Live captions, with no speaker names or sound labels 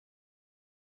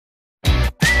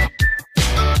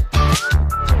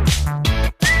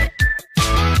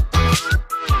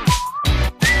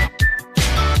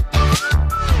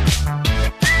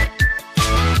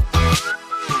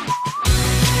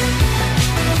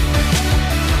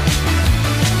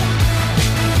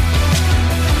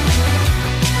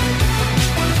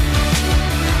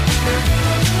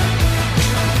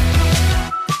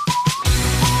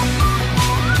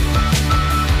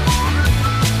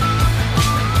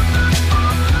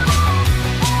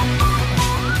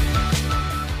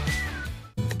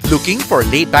Looking for a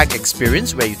laid-back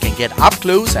experience where you can get up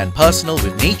close and personal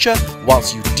with nature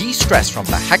whilst you de-stress from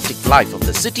the hectic life of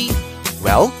the city?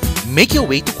 Well, make your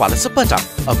way to Kuala Sepetang,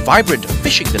 a vibrant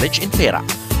fishing village in Perak,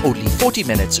 only 40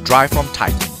 minutes drive from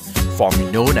Taiping. Formerly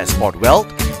known as Port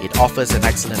Wealth, it offers an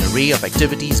excellent array of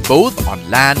activities both on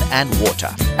land and water.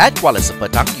 At Kuala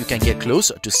Sepetang, you can get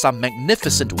close to some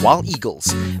magnificent wild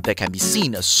eagles that can be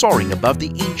seen soaring above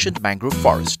the ancient mangrove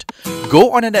forest.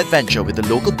 Go on an adventure with the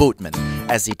local boatmen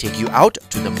as they take you out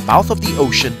to the mouth of the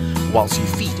ocean whilst you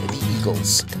feed the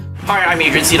eagles. Hi, I'm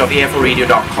Adrian Seed of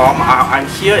AFORadio.com. I'm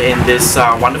here in this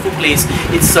wonderful place.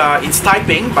 It's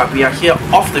Taiping, but we are here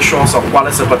off the shores of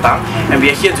Kuala Sepetang, and we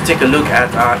are here to take a look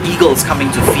at eagles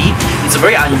coming to feed. It's a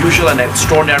very unusual and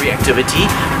extraordinary activity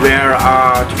where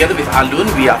together with Alun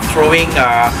we are throwing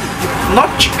not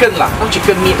chicken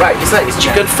meat, right? It's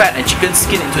chicken fat and chicken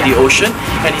skin into the ocean,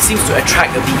 and it seems to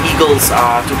attract the eagles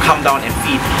to come down and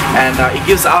feed, and it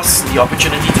gives us the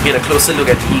opportunity to get a closer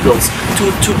look at the eagles.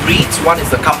 Two breeds. One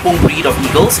is the kampung breed of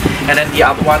eagles, and then the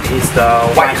other one is the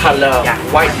white color,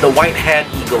 white-haired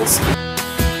eagles.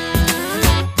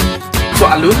 So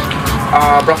Alun,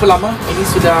 berapa lama ini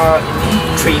sudah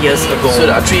 3 years ago. So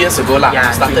 3 years ago lah,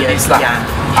 Yeah, started 3 years, this lah.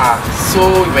 yeah.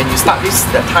 So when you start this,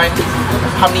 that time,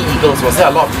 how many eagles? Was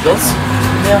there a lot of eagles?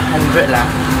 Near 100 lah.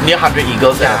 Near 100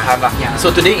 eagles at a time lah. Yeah.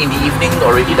 So today in the evening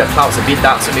already the clouds a bit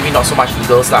dark, so maybe not so much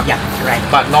eagles lah. Yeah, right.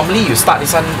 But normally you start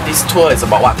this tour is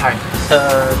about what time?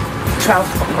 12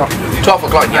 o'clock. 12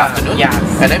 o'clock in the afternoon? Yeah.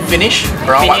 And then finish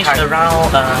around what time?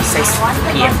 Around 6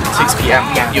 p.m. 6 p.m.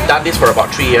 Yeah. You've done this for about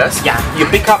 3 years. Yeah. You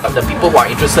pick up the people who are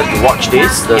interested to watch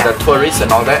this, the tourists and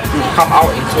all that, come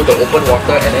out into the open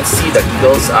water and then see the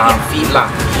eagles feed lah.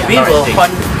 We will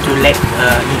horn to let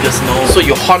eagles know. So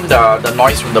you horn the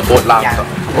noise from the boat lah. Yeah.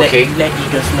 Okay. Let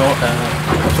eagles know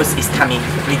food is coming.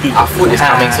 Ready. Food is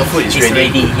coming, so food is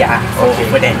ready. Yeah. Okay.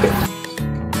 For them.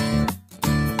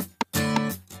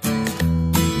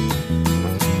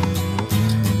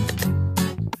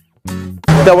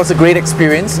 That was a great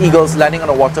experience, eagles landing on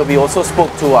the water. We also spoke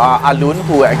to Alun,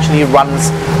 who actually runs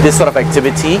this sort of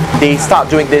activity. They start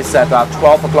doing this at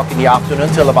 12 o'clock in the afternoon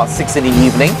till about 6 in the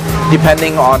evening,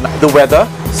 depending on the weather.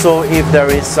 So if there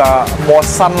is more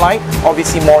sunlight,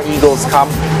 obviously more eagles come.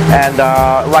 And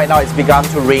right now it's begun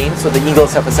to rain, so the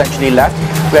eagles have essentially left.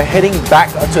 We're heading back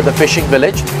to the fishing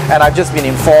village, and I've just been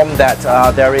informed that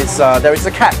there is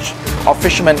a catch of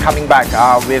fishermen coming back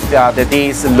with their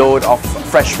day's load of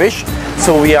fresh fish.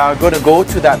 So we are going to go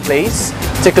to that place,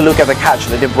 take a look at the catch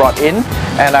that they brought in,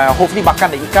 and hopefully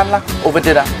makan the ikan lah over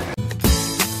dinner.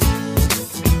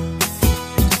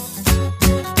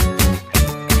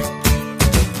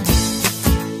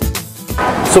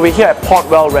 So we're here at Port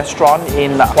Well restaurant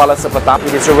in Kuala Sepetang.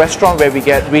 It is a restaurant where we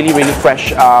get really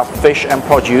fresh fish and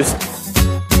produce.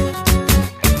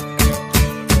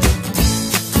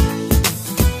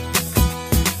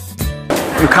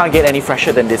 You can't get any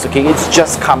fresher than this, okay? It's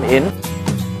just come in.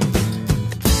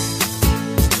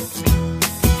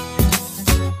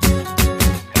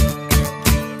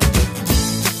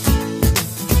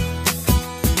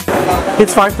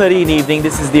 It's 5:30 in the evening.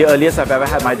 This is the earliest I've ever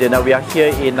had my dinner. We are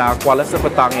here in Kuala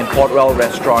Sepetang in Port Well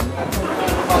restaurant.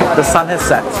 The sun has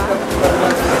set,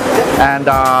 and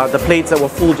the plates that were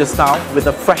full just now with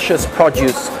the freshest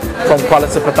produce from Kuala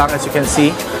Sepetang, as you can see,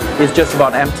 is just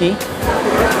about empty.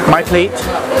 My plate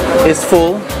is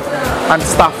full. I'm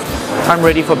stuffed. I'm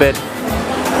ready for bed.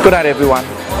 Good night, everyone.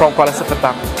 From Kuala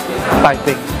Sepetang,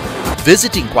 Taiping.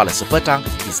 Visiting Kuala Sepetang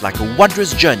is like a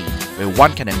wondrous journey where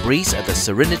one can embrace the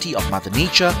serenity of Mother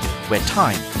Nature, where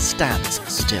time stands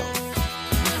still.